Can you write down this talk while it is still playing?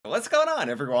What's going on,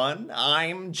 everyone?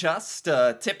 I'm just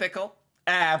a typical,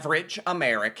 average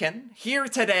American here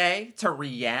today to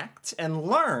react and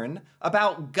learn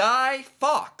about Guy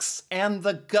Fawkes and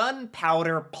the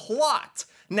Gunpowder Plot.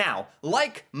 Now,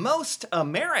 like most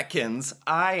Americans,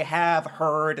 I have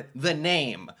heard the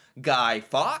name Guy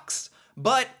Fawkes,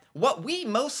 but what we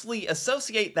mostly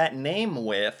associate that name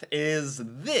with is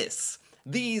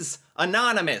these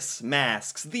anonymous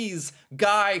masks, these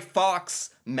Guy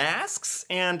Fawkes masks,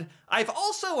 and I've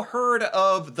also heard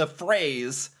of the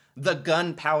phrase, the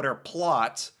Gunpowder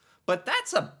Plot, but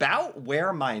that's about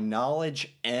where my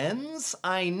knowledge ends.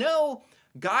 I know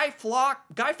Guy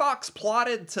Fawkes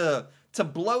plotted to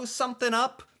blow something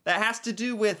up that has to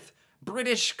do with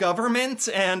British government,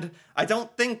 and I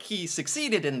don't think he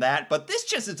succeeded in that, but this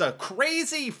just is a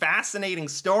crazy, fascinating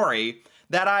story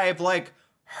that I've,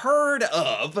 heard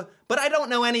of, but I don't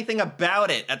know anything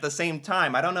about it at the same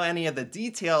time. I don't know any of the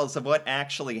details of what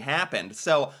actually happened.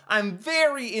 So I'm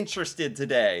very interested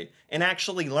today in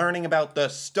actually learning about the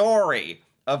story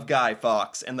of Guy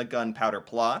Fawkes and the Gunpowder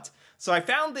Plot. So I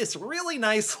found this really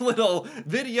nice little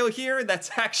video here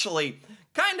that's actually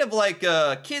kind of like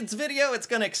a kid's video. It's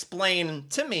gonna explain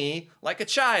to me, like a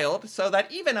child, so that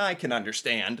even I can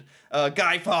understand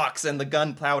Guy Fawkes and the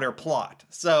Gunpowder Plot.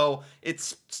 So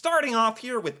it's starting off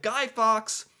here with Guy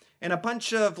Fawkes and a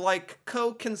bunch of,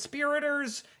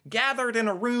 co-conspirators gathered in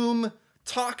a room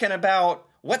talking about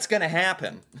what's gonna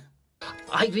happen.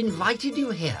 I've invited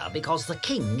you here because the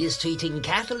king is treating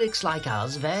Catholics like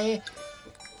us very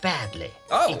badly.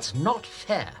 Oh. It's not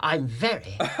fair. I'm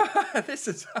very... This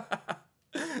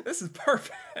is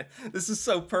perfect. This is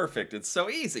so perfect. It's so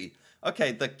easy.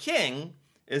 Okay, the king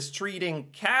is treating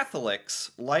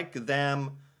Catholics like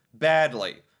them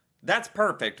badly. That's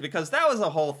perfect, because that was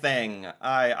a whole thing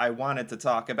I wanted to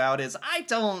talk about, is I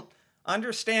don't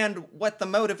understand what the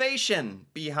motivation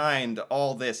behind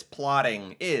all this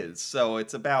plotting is. So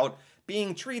it's about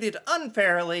being treated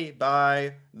unfairly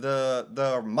by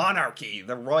the monarchy,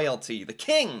 the royalty, the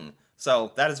king.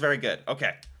 So that is very good.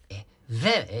 Okay.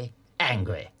 Very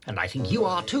angry, and I think you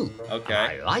are too. Okay.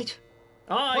 Am I right?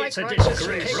 It's a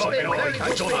disgrace.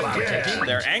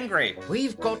 They're angry.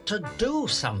 We've got to do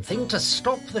something to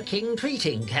stop the king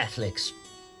treating Catholics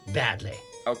badly.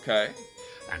 Okay.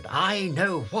 And I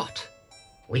know what.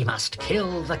 We must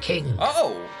kill the king.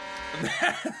 Oh!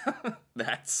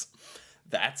 That's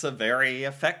a very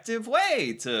effective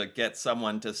way to get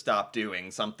someone to stop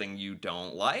doing something you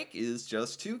don't like, is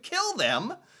just to kill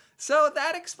them. So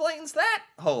that explains that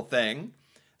whole thing.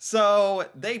 So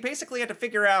they basically had to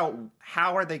figure out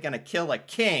how are they going to kill a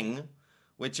king,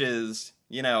 which is,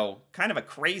 kind of a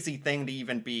crazy thing to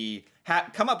even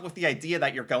come up with the idea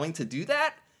that you're going to do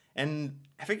that, and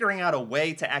figuring out a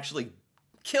way to actually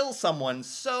kill someone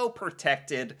so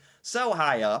protected, so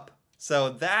high up. So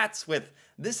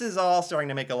this is all starting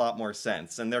to make a lot more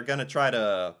sense, and they're going to try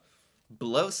to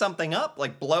blow something up,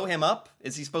 blow him up.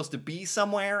 Is he supposed to be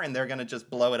somewhere and they're gonna just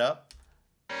blow it up?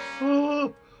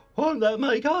 Won't that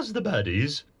make us the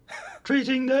baddies?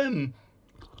 Treating them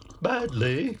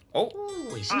badly.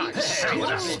 Oh. Isn't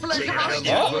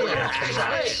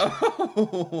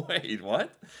Oh, wait,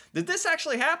 what? Did this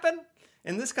actually happen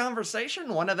in this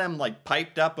conversation? One of them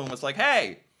piped up and was like,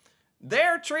 hey,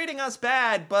 they're treating us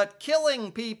bad, but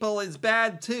killing people is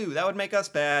bad too. That would make us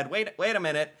bad. Wait a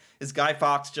minute. Is Guy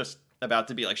Fawkes just about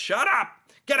to be like, shut up,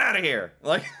 get out of here?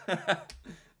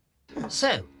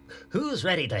 So, who's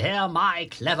ready to hear my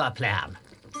clever plan?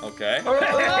 Okay.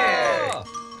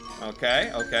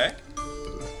 Okay.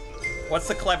 What's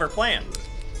the clever plan?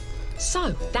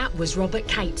 So, that was Robert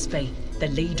Catesby, the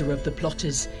leader of the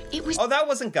plotters. It was... Oh, that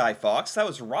wasn't Guy Fawkes, that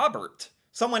was Robert.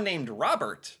 Someone named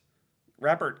Robert.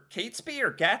 Robert Catesby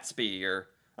or Gatsby, or...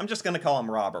 I'm just gonna call him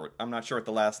Robert. I'm not sure what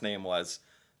the last name was.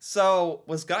 So,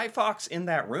 was Guy Fawkes in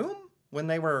that room when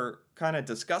they were kind of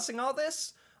discussing all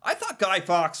this? I thought Guy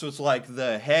Fawkes was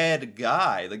the head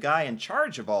guy, the guy in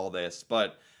charge of all this,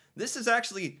 but this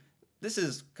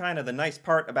is kind of the nice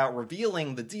part about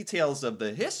revealing the details of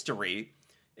the history,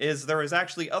 is there is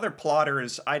actually other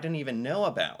plotters I didn't even know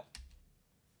about.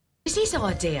 It's his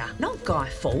idea, not Guy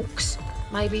Fawkes.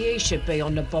 Maybe he should be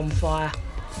on the bonfire.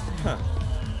 Huh.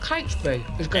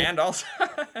 Catesby is going... And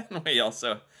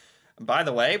also, by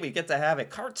the way, we get to have a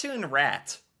cartoon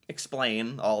rat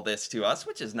explain all this to us,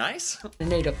 which is nice. They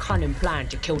need a cunning plan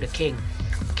to kill the king.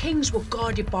 Kings were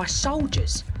guarded by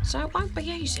soldiers, so it won't be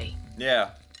easy.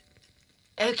 Yeah.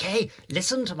 Okay,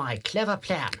 listen to my clever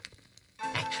plan.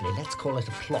 Actually, let's call it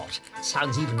a plot.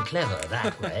 Sounds even cleverer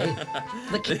that way.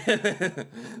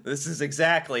 This is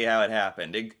exactly how it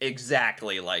happened.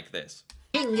 Exactly like this.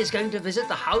 King is going to visit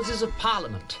the Houses of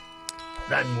Parliament.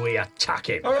 Then we attack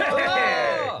him.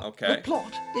 Okay. The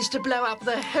plot is to blow up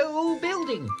the whole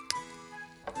building.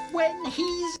 When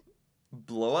he's...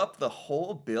 Blow up the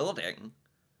whole building?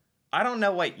 I don't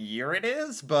know what year it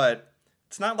is, but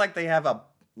it's not like they have a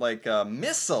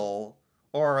missile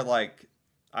or like,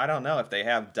 I don't know if they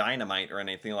have dynamite or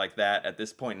anything like that at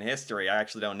this point in history. I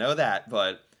actually don't know that,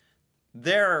 but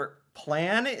their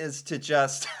plan is to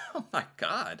just, oh my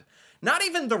god, not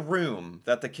even the room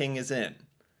that the king is in.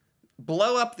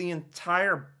 Blow up the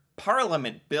entire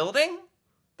Parliament building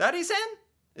that he's in?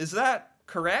 Is that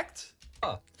correct?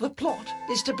 The plot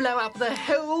is to blow up the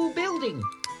whole building.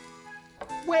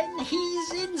 When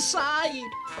he's inside.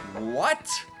 What?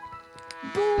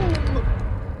 Boom!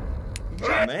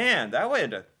 Man, that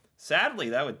would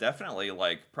definitely,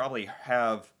 like, probably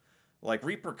have, like,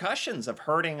 repercussions of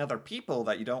hurting other people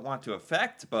that you don't want to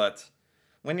affect, but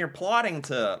when you're plotting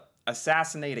to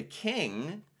assassinate a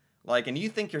king, like, and you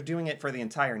think you're doing it for the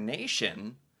entire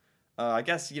nation, I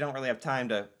guess you don't really have time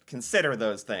to consider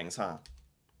those things, huh?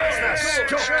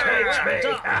 After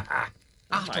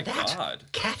my that, God.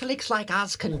 Catholics like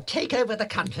us can take over the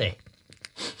country.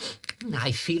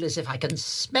 I feel as if I can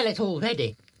smell it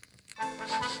already.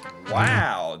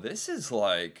 Wow, this is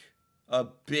like a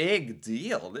big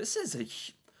deal. This is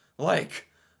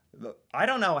I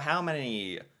don't know how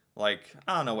many, like,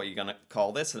 I don't know what you're gonna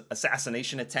call this,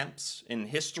 assassination attempts in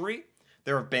history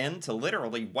there have been to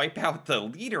literally wipe out the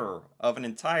leader of an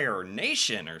entire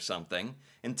nation or something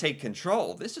and take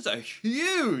control. This is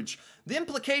the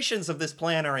implications of this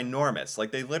plan are enormous.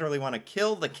 Like, they literally want to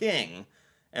kill the king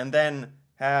and then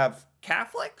have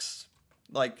Catholics,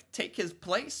 like, take his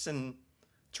place and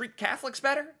treat Catholics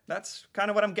better? That's kind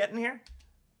of what I'm getting here.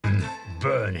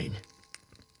 Burning.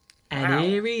 And Wow.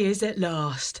 here he is at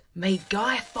last. Made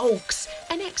Guy Fawkes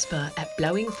an expert at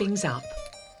blowing things up.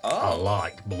 I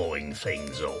like blowing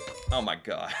things up. Oh my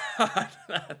god.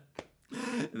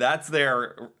 That's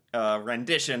their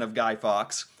rendition of Guy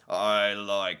Fawkes. I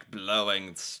like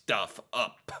blowing stuff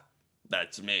up.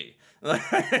 That's me.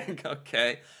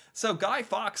 Okay. So Guy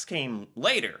Fawkes came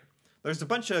later. There's a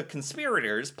bunch of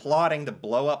conspirators plotting to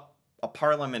blow up a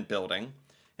parliament building,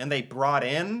 and they brought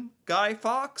in Guy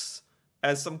Fawkes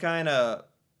as some kind of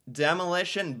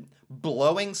demolition,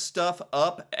 blowing stuff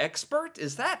up expert?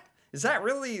 Is that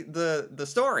really the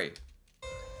story?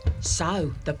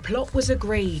 So, the plot was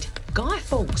agreed. Guy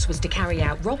Fawkes was to carry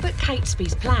out Robert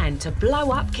Catesby's plan to blow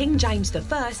up King James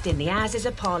I in the Houses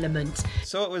of Parliament.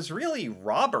 So it was really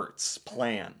Robert's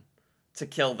plan to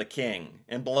kill the king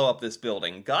and blow up this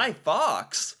building. Guy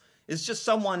Fawkes is just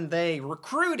someone they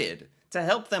recruited to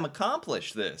help them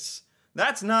accomplish this.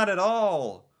 That's not at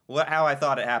all how I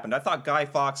thought it happened. I thought Guy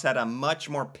Fawkes had a much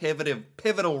more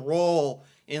pivotal role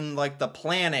in, like, the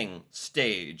planning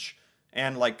stage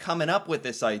and, like, coming up with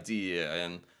this idea.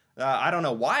 And I don't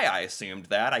know why I assumed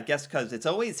that. I guess because it's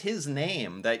always his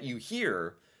name that you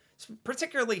hear,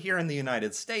 particularly here in the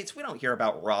United States. We don't hear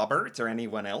about Robert or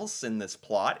anyone else in this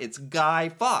plot. It's Guy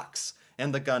Fawkes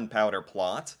and the Gunpowder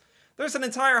Plot. There's an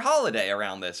entire holiday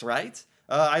around this, right?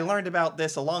 I learned about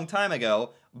this a long time ago.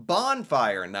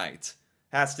 Bonfire Night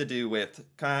has to do with,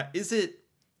 is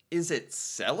it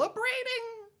celebrating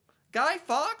Guy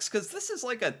Fawkes? Because this is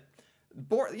like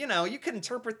you can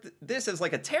interpret this as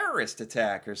like a terrorist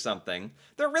attack or something.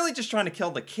 They're really just trying to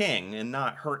kill the king and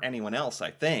not hurt anyone else,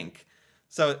 I think.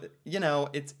 So,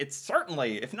 it's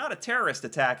certainly, if not a terrorist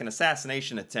attack, an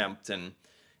assassination attempt. And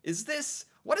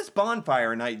what is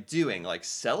Bonfire Night doing? Like,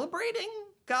 celebrating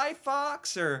Guy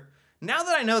Fawkes? Or, now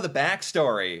that I know the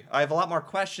backstory, I have a lot more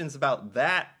questions about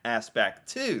that aspect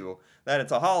too, that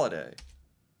it's a holiday.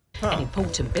 An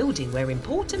important building where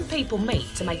important people meet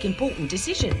to make important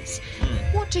decisions.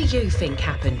 What do you think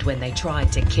happened when they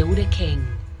tried to kill the king?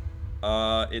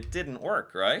 It didn't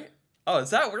work, right? Oh, is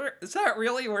that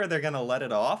really where they're gonna let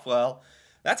it off? Well,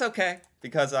 that's okay,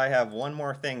 because I have one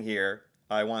more thing here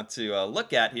I want to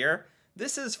look at here.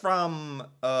 This is from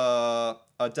a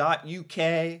 .uk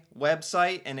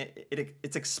website, and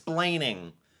it's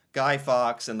explaining Guy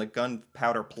Fawkes and the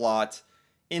Gunpowder Plot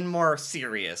in more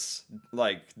serious,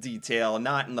 like, detail,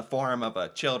 not in the form of a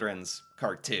children's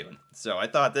cartoon. So I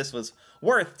thought this was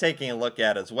worth taking a look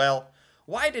at as well.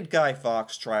 Why did Guy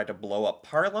Fawkes try to blow up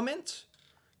Parliament?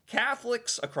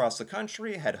 Catholics across the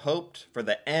country had hoped for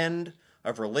the end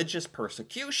of religious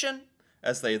persecution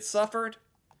as they had suffered.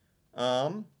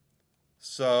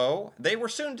 So they were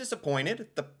soon disappointed.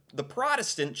 The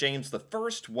Protestant James I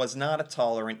was not a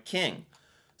tolerant king.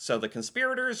 So the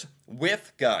conspirators,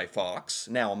 with Guy Fawkes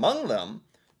now among them,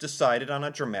 decided on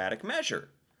a dramatic measure.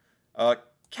 Robert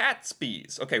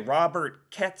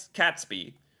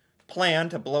Catesby plan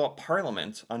to blow up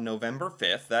Parliament on November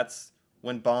 5th. That's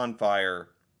when bonfire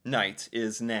night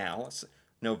is now. It's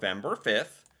November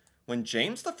 5th, when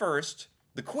James I,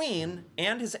 the Queen,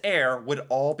 and his heir would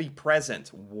all be present.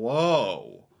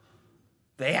 Whoa.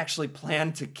 They actually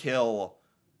planned to kill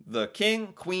the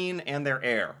king, queen, and their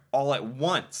heir all at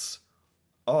once.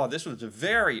 Oh, this was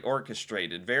very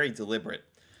orchestrated, very deliberate.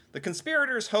 The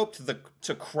conspirators hoped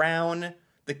to crown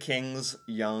the king's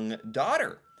young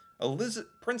daughter,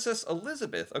 Princess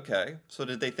Elizabeth. Okay, so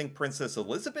did they think Princess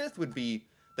Elizabeth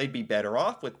they'd be better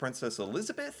off with Princess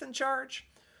Elizabeth in charge?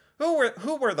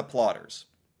 Who were the plotters?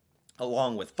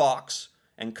 Along with Fawkes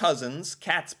and cousins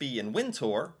Catesby and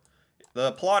Wintour,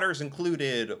 the plotters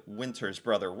included Wintour's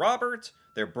brother Robert,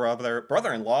 their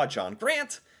brother-in-law John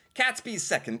Grant, Catesby's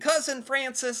second cousin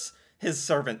Francis, his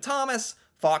servant Thomas,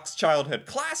 Fawkes' childhood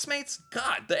classmates.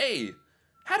 God, they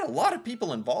had a lot of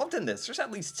people involved in this. There's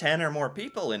at least 10 or more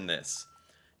people in this.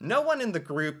 No one in the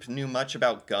group knew much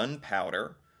about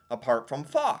gunpowder, apart from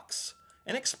Fawkes,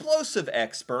 an explosive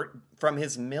expert from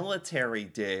his military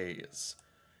days.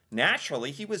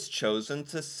 Naturally, he was chosen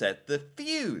to set the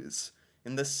fuse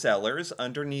in the cellars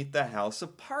underneath the House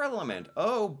of Parliament.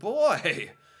 Oh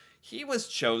boy! He was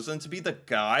chosen to be the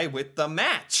guy with the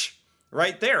match.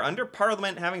 Right there, under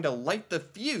Parliament, having to light the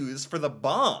fuse for the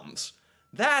bombs.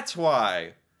 That's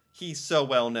why he's so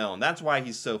well known. That's why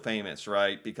he's so famous,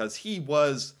 right? Because he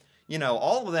was,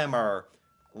 all of them are,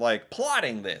 like,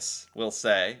 plotting this, we'll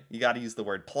say. You gotta use the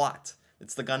word plot.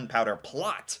 It's the gunpowder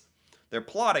plot. They're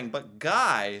plotting, but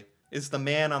Guy is the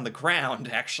man on the ground,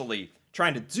 actually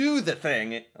trying to do the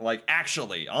thing, like,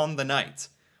 actually, on the night.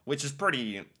 Which is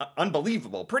pretty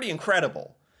unbelievable, pretty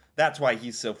incredible. That's why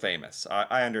he's so famous.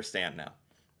 I understand now.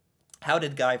 How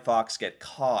did Guy Fawkes get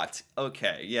caught?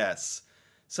 Okay, yes.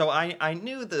 So I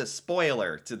knew the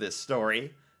spoiler to this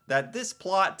story, that this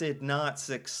plot did not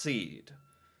succeed.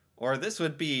 Or this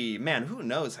would be, man, who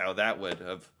knows how that would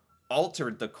have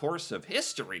altered the course of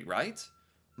history, right?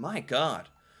 My God.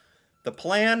 The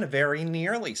plan very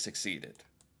nearly succeeded.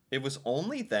 It was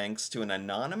only thanks to an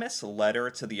anonymous letter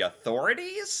to the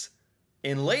authorities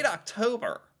in late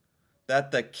October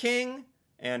that the king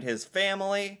and his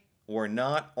family were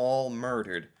not all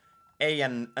murdered.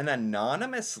 An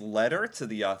anonymous letter to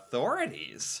the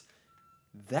authorities?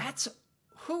 That's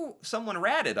who someone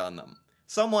ratted on them.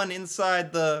 Someone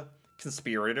inside the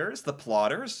conspirators, the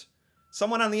plotters,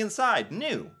 someone on the inside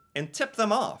knew and tipped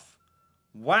them off.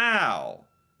 Wow,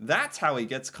 that's how he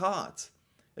gets caught.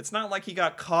 It's not like he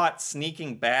got caught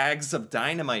sneaking bags of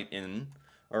dynamite in,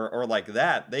 or like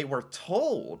that. They were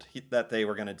told that they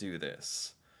were going to do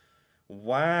this.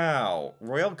 Wow.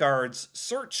 Royal Guards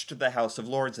searched the House of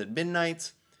Lords at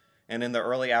midnight, and in the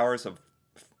early hours of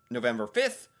November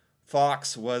 5th,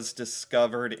 Fawkes was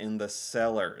discovered in the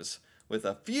cellars with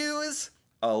a fuse,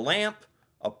 a lamp,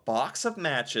 a box of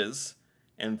matches,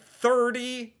 and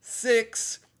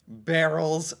 36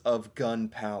 barrels of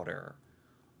gunpowder.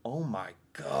 Oh my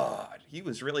God, he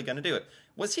was really going to do it.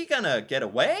 Was he going to get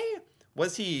away?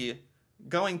 Was he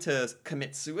going to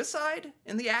commit suicide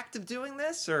in the act of doing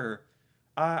this? Or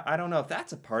I don't know if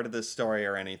that's a part of this story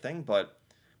or anything, but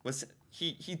was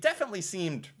he definitely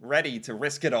seemed ready to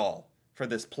risk it all for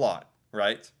this plot,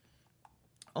 right?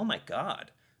 Oh my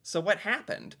God. So what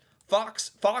happened?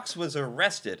 Fawkes was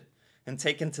arrested and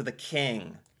taken to the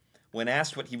king. When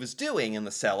asked what he was doing in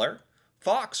the cellar,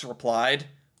 Fawkes replied,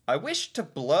 I wish to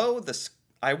blow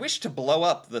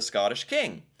up the Scottish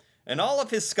king and all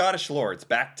of his Scottish lords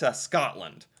back to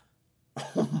Scotland.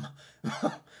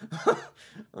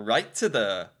 Right to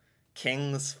the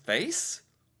king's face?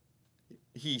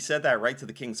 He said that right to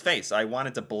the king's face. I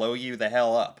wanted to blow you the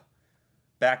hell up.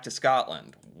 Back to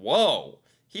Scotland. Whoa.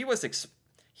 He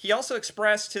also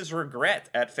expressed his regret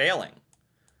at failing.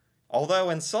 Although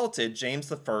insulted,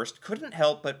 James I couldn't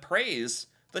help but praise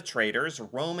the traitor's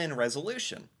Roman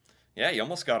resolution. Yeah, you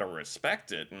almost gotta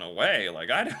respect it in a way. Like,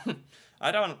 I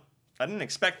didn't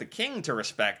expect the king to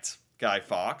respect Guy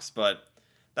Fawkes, but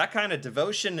that kind of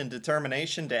devotion and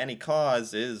determination to any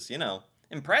cause is,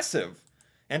 impressive.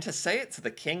 And to say it to the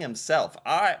king himself,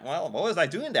 what was I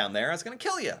doing down there? I was gonna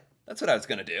kill you. That's what I was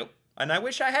gonna do. And I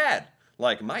wish I had.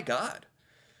 Like, my God.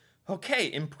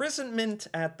 Okay, imprisonment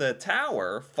at the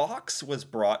Tower. Fawkes was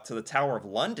brought to the Tower of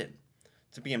London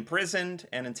to be imprisoned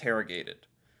and interrogated.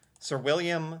 Sir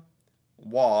William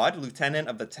Waud, lieutenant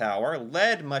of the Tower,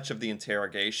 led much of the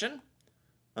interrogation.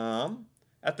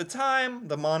 At the time,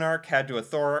 the monarch had to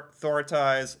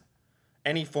authorize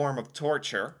any form of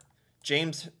torture.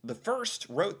 James I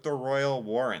wrote the royal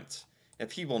warrant.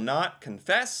 If he will not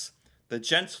confess, the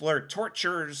gentler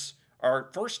tortures are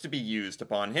first to be used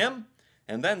upon him,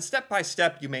 And then step by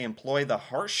step you may employ the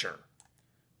harsher.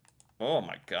 Oh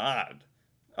my god.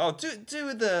 Oh,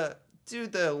 do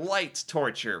the light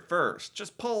torture first.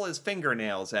 Just pull his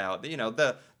fingernails out. You know,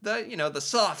 the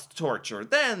soft torture.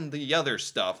 Then the other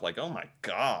stuff. Like, oh my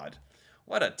god.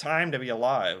 What a time to be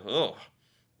alive. Ugh.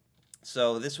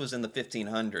 So this was in the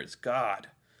 1500s. God.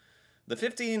 The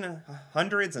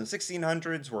 1500s and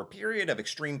 1600s were a period of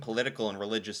extreme political and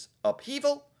religious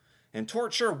upheaval, and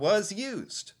torture was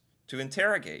used to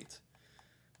interrogate.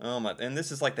 Oh my, and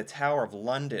this is like the Tower of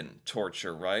London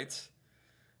torture, right?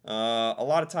 A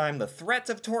lot of time the threat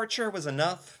of torture was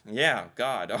enough. Yeah,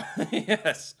 God. Oh,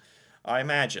 yes, I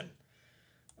imagine.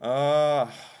 Oh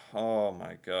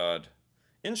my God.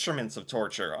 Instruments of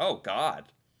torture. Oh God.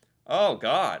 Oh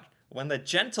God. When the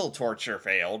gentle torture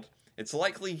failed, it's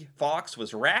likely Fawkes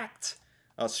was racked,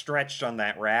 stretched on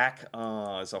that rack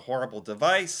as a horrible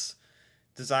device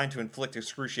designed to inflict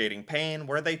excruciating pain.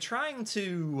 Were they trying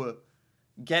to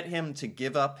get him to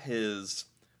give up his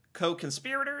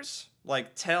co-conspirators?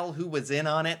 Like, tell who was in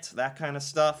on it? That kind of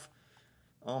stuff?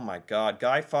 Oh my God.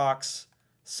 Guy Fawkes'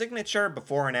 signature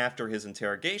before and after his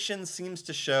interrogation seems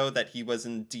to show that he was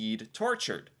indeed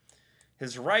tortured.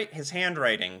 His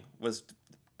handwriting was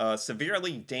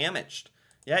severely damaged.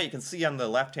 Yeah, you can see on the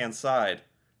left-hand side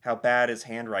how bad his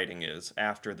handwriting is.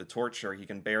 After the torture, he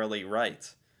can barely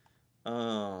write.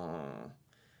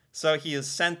 So he is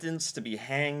sentenced to be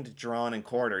hanged, drawn, and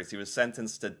quarters. He was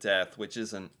sentenced to death, which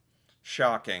isn't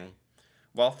shocking.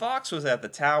 While Fawkes was at the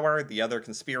Tower, the other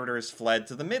conspirators fled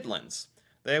to the Midlands.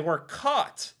 They were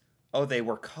caught. Oh, they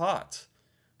were caught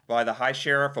by the High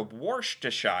Sheriff of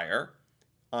Worcestershire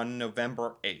on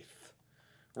November 8th.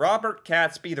 Robert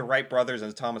Catesby, the Wright brothers,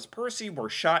 and Thomas Percy were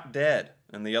shot dead,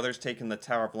 and the others taken the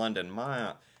Tower of London.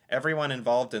 Everyone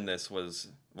involved in this was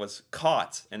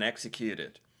caught and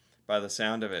executed, by the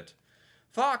sound of it.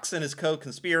 Fawkes and his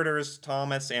co-conspirators,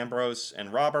 Thomas, Ambrose,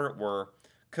 and Robert, were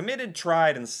committed,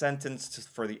 tried, and sentenced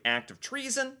for the act of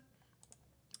treason.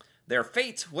 Their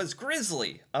fate was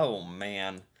grisly. Oh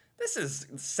man, this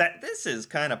is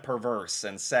kind of perverse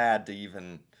and sad to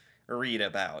even read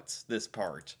about this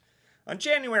part. On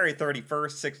January 31st,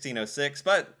 1606,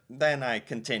 but then I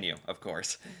continue, of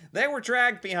course, they were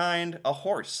dragged behind a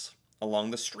horse along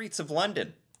the streets of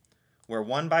London, where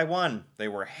one by one they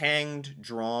were hanged,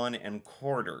 drawn, and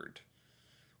quartered.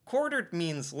 Quartered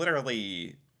means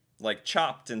literally like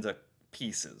chopped into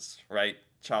pieces, right?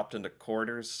 Chopped into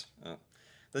quarters.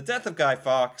 The death of Guy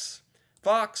Fawkes.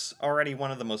 Fawkes, already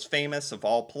one of the most famous of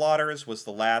all plotters, was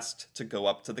the last to go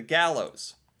up to the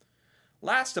gallows.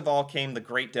 Last of all came the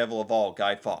great devil of all,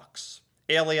 Guy Fawkes,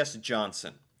 alias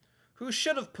Johnson, who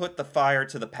should have put the fire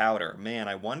to the powder. Man,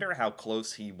 I wonder how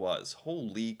close he was.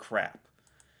 Holy crap.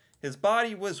 His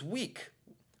body was weak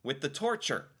with the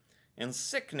torture and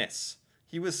sickness.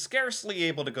 He was scarcely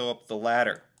able to go up the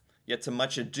ladder, yet to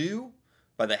much ado,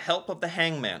 by the help of the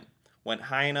hangman, went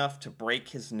high enough to break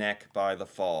his neck by the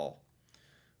fall.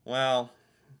 Well,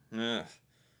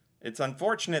 it's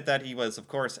unfortunate that he was, of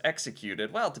course,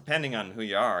 executed. Well, depending on who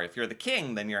you are. If you're the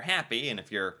king, then you're happy, and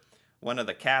if you're one of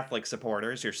the Catholic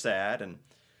supporters, you're sad, and,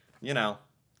 you know,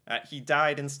 he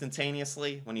died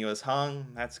instantaneously when he was hung.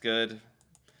 That's good,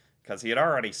 because he had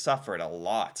already suffered a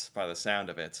lot, by the sound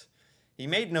of it. He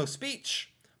made no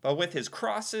speech, but with his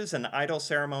crosses and idle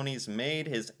ceremonies made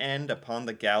his end upon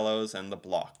the gallows and the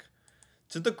block,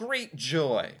 to the great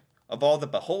joy of all the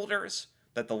beholders,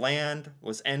 that the land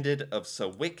was ended of so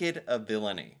wicked a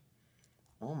villainy.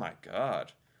 Oh my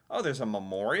God. Oh, there's a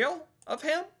memorial of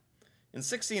him? In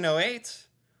 1608,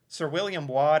 Sir William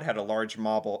Wadd had a large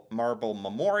marble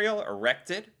memorial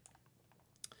erected.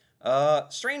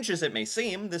 Strange as it may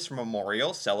seem, this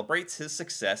memorial celebrates his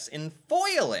success in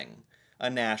foiling a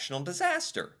national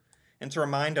disaster, and to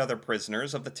remind other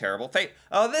prisoners of the terrible fate.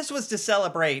 Oh, this was to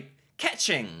celebrate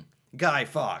catching Guy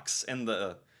Fawkes and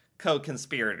the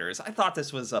co-conspirators. I thought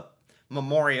this was a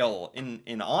memorial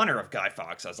in honor of Guy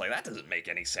Fawkes. I was like, that doesn't make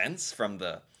any sense from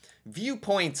the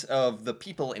viewpoint of the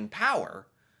people in power.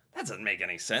 That doesn't make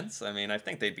any sense. I mean, I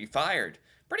think they'd be fired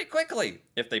pretty quickly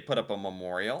if they put up a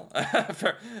memorial.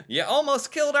 You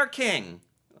almost killed our king.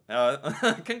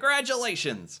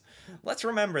 Congratulations. Let's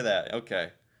remember that.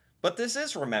 Okay. But this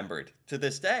is remembered to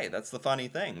this day. That's the funny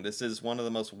thing. This is one of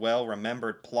the most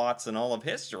well-remembered plots in all of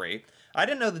history. I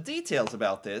didn't know the details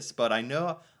about this, but I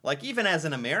know, like, even as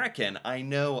an American, I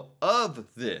know of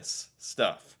this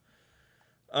stuff.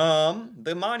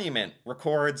 The monument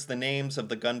records the names of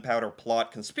the Gunpowder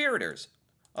Plot conspirators.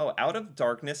 Oh, out of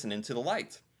darkness and into the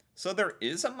light. So there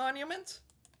is a monument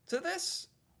to this?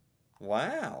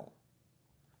 Wow.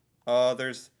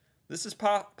 There's This is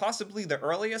possibly the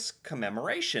earliest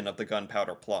commemoration of the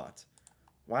Gunpowder Plot.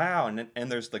 Wow, and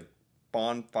there's the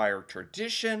bonfire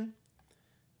tradition.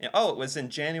 Oh, it was in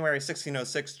January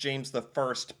 1606, James I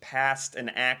passed an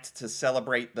act to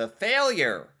celebrate the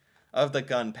failure of the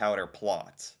Gunpowder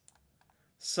Plot.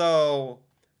 So,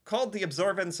 called the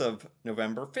observance of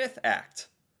November 5th Act.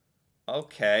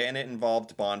 Okay, and it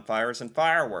involved bonfires and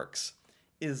fireworks.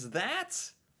 Is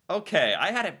that? Okay,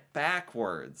 I had it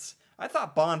backwards. I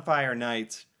thought Bonfire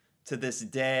Night to this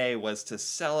day was to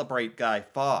celebrate Guy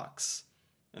Fawkes.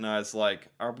 And I was like,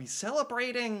 are we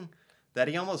celebrating that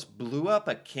he almost blew up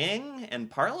a king in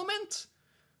Parliament?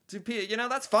 You know,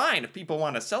 that's fine if people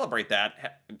want to celebrate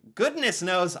that. Goodness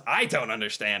knows I don't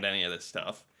understand any of this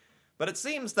stuff. But it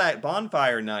seems that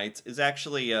Bonfire Night is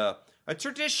actually a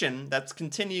tradition that's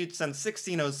continued since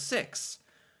 1606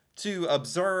 to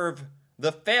observe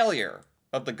the failure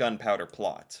of the Gunpowder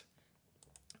Plot.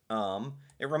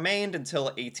 It remained until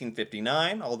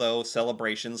 1859, although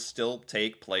celebrations still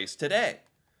take place today.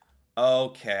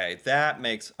 Okay, that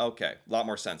makes, a lot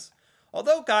more sense.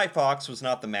 Although Guy Fawkes was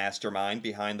not the mastermind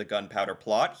behind the Gunpowder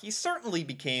Plot, he certainly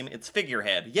became its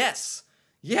figurehead. Yes,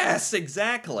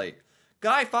 exactly.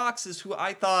 Guy Fawkes is who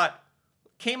I thought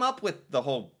came up with the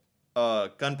whole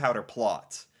Gunpowder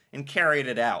Plot and carried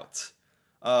it out.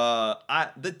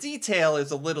 The detail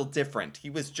is a little different. He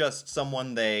was just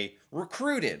someone they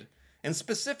recruited, and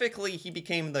specifically he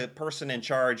became the person in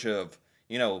charge of,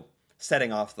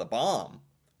 setting off the bomb,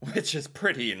 which is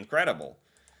pretty incredible.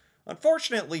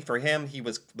 Unfortunately for him, he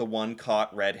was the one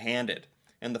caught red-handed,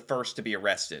 and the first to be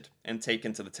arrested and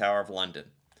taken to the Tower of London.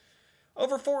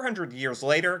 Over 400 years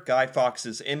later, Guy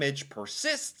Fawkes' image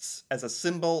persists as a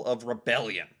symbol of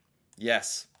rebellion.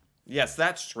 Yes,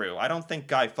 that's true. I don't think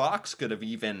Guy Fawkes could have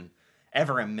even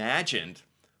ever imagined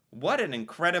what an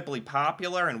incredibly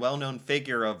popular and well-known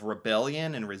figure of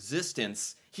rebellion and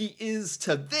resistance he is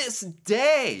to this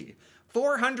day,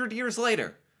 400 years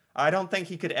later. I don't think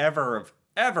he could ever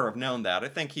have known that. I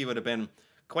think he would have been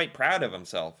quite proud of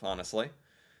himself, honestly.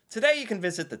 Today you can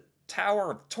visit the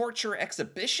Tower of Torture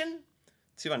exhibition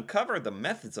to uncover the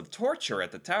methods of torture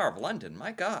at the Tower of London,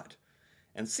 my God,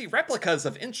 and see replicas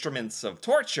of instruments of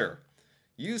torture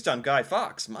used on Guy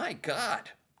Fawkes, my God.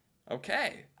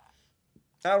 Okay.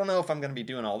 I don't know if I'm going to be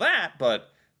doing all that,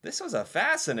 but this was a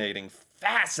fascinating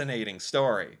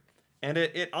story. And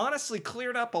it honestly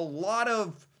cleared up a lot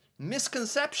of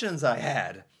misconceptions I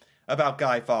had about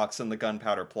Guy Fawkes and the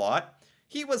Gunpowder Plot.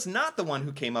 He was not the one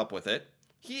who came up with it.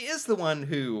 He is the one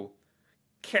who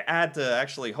had to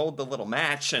actually hold the little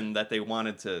match and that they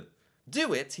wanted to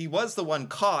do it. He was the one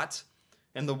caught,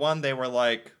 and the one they were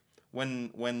like, when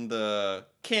the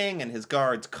king and his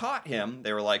guards caught him,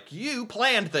 they were like, you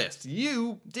planned this,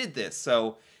 you did this.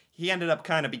 So he ended up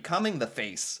kind of becoming the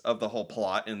face of the whole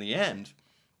plot in the end.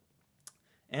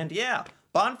 And yeah,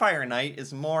 Bonfire Night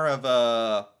is more of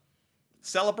a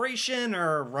celebration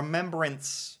or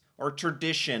remembrance or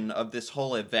tradition of this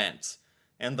whole event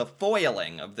and the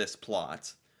foiling of this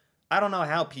plot. I don't know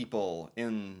how people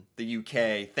in the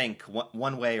UK think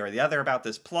one way or the other about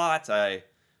this plot.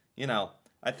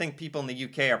 I think people in the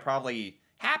UK are probably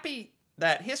happy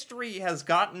that history has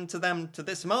gotten to them to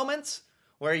this moment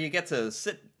where you get to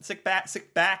sit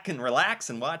back and relax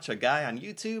and watch a guy on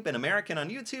YouTube, an American on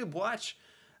YouTube, watch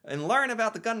and learn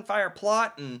about the gunfire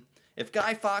plot. And if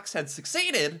Guy Fawkes had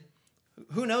succeeded,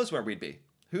 who knows where we'd be?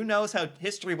 Who knows how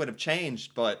history would have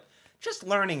changed? But just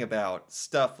learning about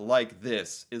stuff like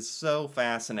this is so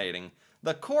fascinating.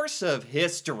 The course of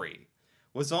history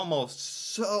was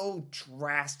almost so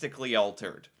drastically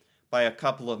altered by a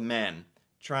couple of men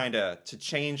trying to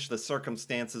change the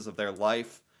circumstances of their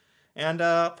life. And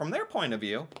from their point of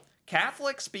view,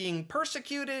 Catholics being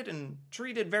persecuted and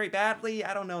treated very badly.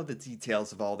 I don't know the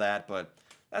details of all that, but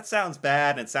that sounds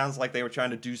bad, and it sounds like they were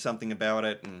trying to do something about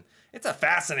it, and it's a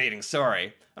fascinating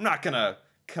story. I'm not going to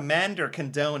commend or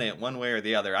condone it one way or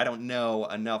the other. I don't know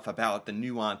enough about the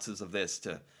nuances of this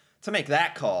to make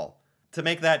that call, to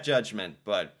make that judgment,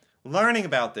 but learning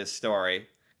about this story,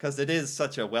 because it is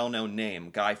such a well-known name,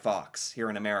 Guy Fawkes, here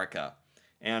in America,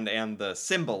 and the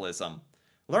symbolism,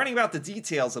 learning about the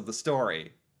details of the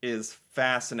story is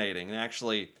fascinating, and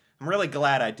actually, I'm really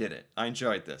glad I did it. I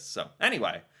enjoyed this. So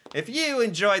anyway, if you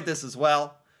enjoyed this as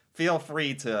well, feel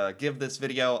free to give this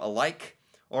video a like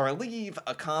or leave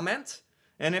a comment.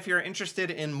 And if you're interested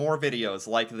in more videos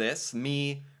like this,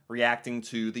 me reacting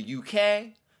to the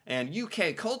UK and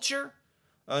UK culture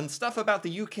and stuff about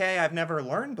the UK I've never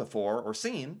learned before or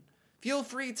seen, feel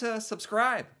free to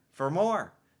subscribe for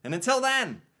more. And until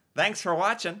then, thanks for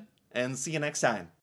watching, and see you next time.